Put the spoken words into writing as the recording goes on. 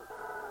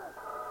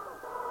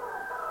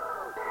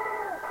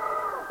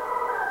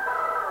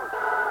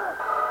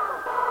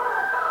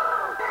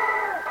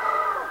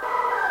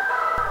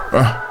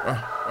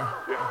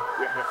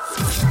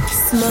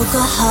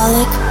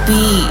SmokeAholic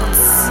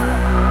beats.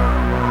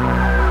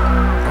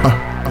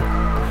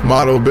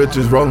 Model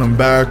bitches rolling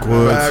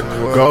backwards.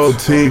 Gold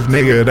teeth,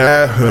 nigga,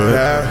 that hood.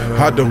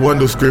 Out the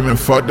window screaming,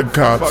 fuck the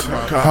cops.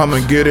 I'ma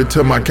get it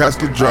till my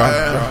casket drop.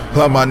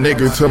 Love my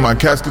nigga till my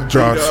casket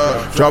drops.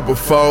 Drop a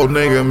fold,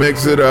 nigga,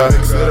 mix it up.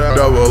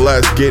 Double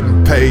S,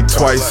 getting paid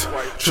twice.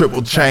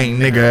 Triple chain,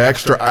 nigga,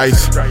 extra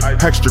ice.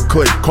 Extra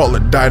click, call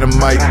it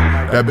dynamite.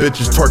 That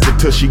bitch is twerking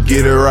till she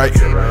get it right.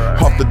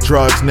 Off the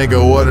drugs,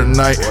 nigga, what a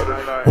night.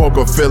 Woke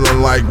up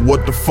feeling like,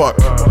 what the fuck?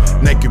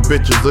 Naked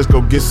bitches, let's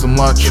go get some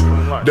lunch.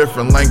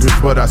 Different language,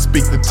 but I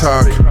speak the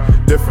tongue.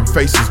 Different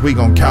faces, we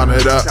gon' count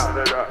it up.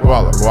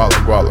 Guala, guala,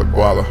 guala,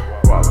 guala.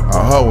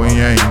 I hope we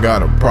ain't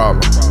got a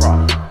problem.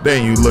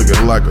 Then you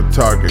looking like a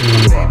target.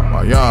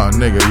 My young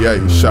nigga, yeah,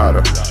 you shot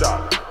her.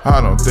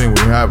 I don't think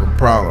we have a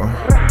problem.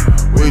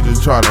 We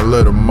just tryna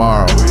live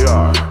tomorrow.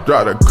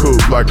 Drive the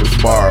coupe like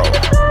it's borrowed.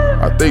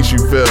 I think she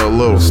feel a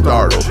little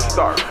startled.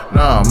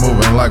 Now I'm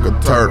moving like a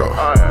turtle.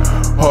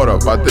 Hold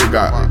up, I think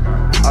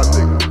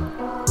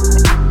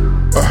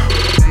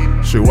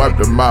she wiped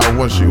her mouth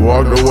when she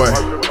walked away.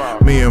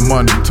 Me and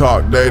money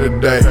talk day to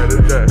day.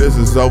 This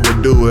is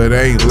overdue, it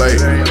ain't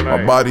late.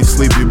 My body's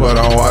sleepy, but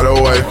I'm wide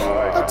awake.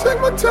 I take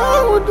my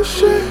time with the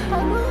shit.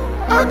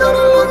 I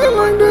gotta look it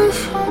like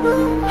this.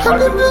 I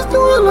can just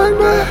do it like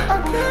that.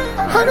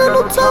 I got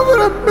no time for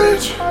that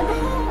bitch.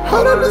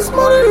 Hold on, this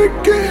money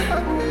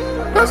again.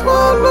 That's why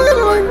I'm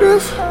looking like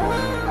this.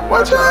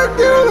 Watch how I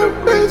get a little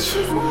bitch.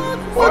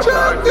 Watch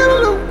how I get a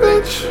little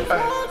bitch.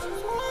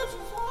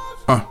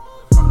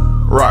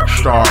 Rock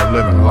star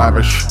living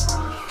lavish.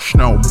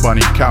 Snow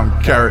bunny counting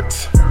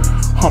carrots.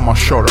 On my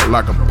shoulder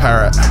like a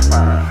parrot.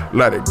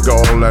 Let it go,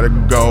 let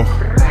it go.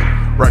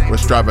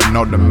 Reckless driving,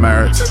 no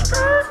demerits.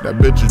 That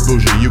bitch is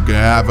bougie, you can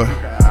have her.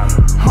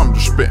 I'm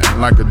just spitting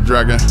like a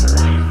dragon.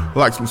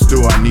 Like some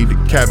stew, I need the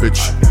cabbage.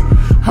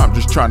 I'm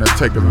just trying to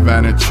take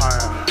advantage.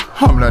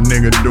 I'm that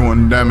nigga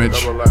doing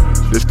damage.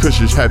 This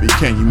cushion's heavy,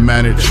 can you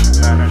manage?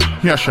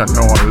 Yes, I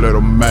know a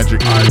little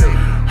magic.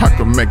 I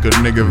can make a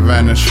nigga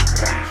vanish.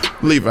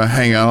 Leave her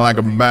hanging like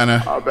a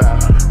banner.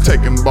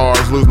 Taking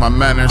bars, lose my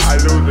manners.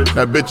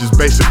 That bitch is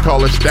basic,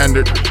 call it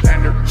standard.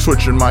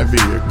 Switching my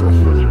vehicle.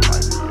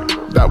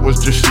 That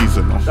was just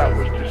seasonal.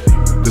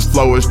 This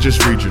flow is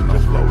just regional.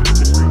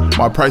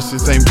 My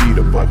prices ain't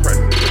beatable.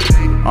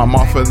 I'm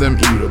off of them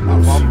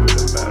eatables.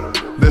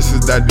 This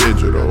is that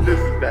digital.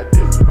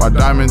 My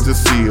diamonds are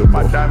seeable.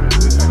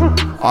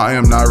 I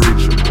am not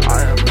reachable.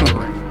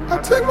 I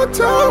take my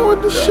time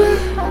with the shit.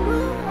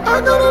 I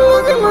gotta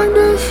look it like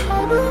this.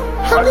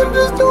 I can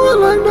just do it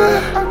like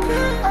that.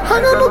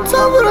 I got no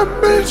time for that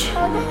bitch.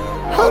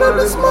 Hold on,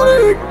 this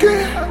money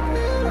again.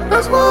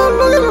 That's why I'm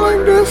looking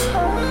like this.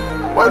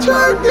 Watch how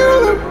I get a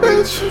little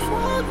bitch.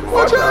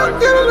 Watch how I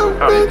get a little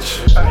bitch.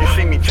 You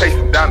see me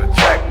chasing down the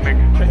track,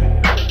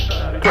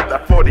 nigga. Put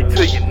that 40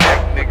 to your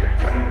neck, nigga.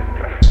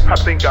 I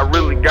think I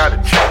really gotta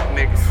check,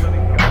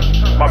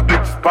 niggas. My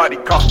bitch's body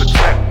cost a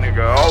check,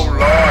 nigga. Oh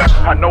Lord,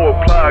 I know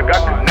a plug, I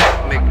connect,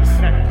 niggas.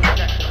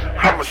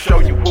 I'ma show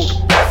you who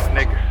the best,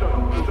 nigga.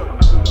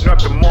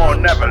 Nothing more,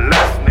 never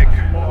less,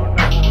 nigga.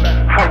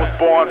 I was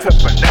born to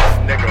finesse,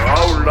 nigga.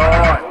 Oh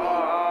Lord.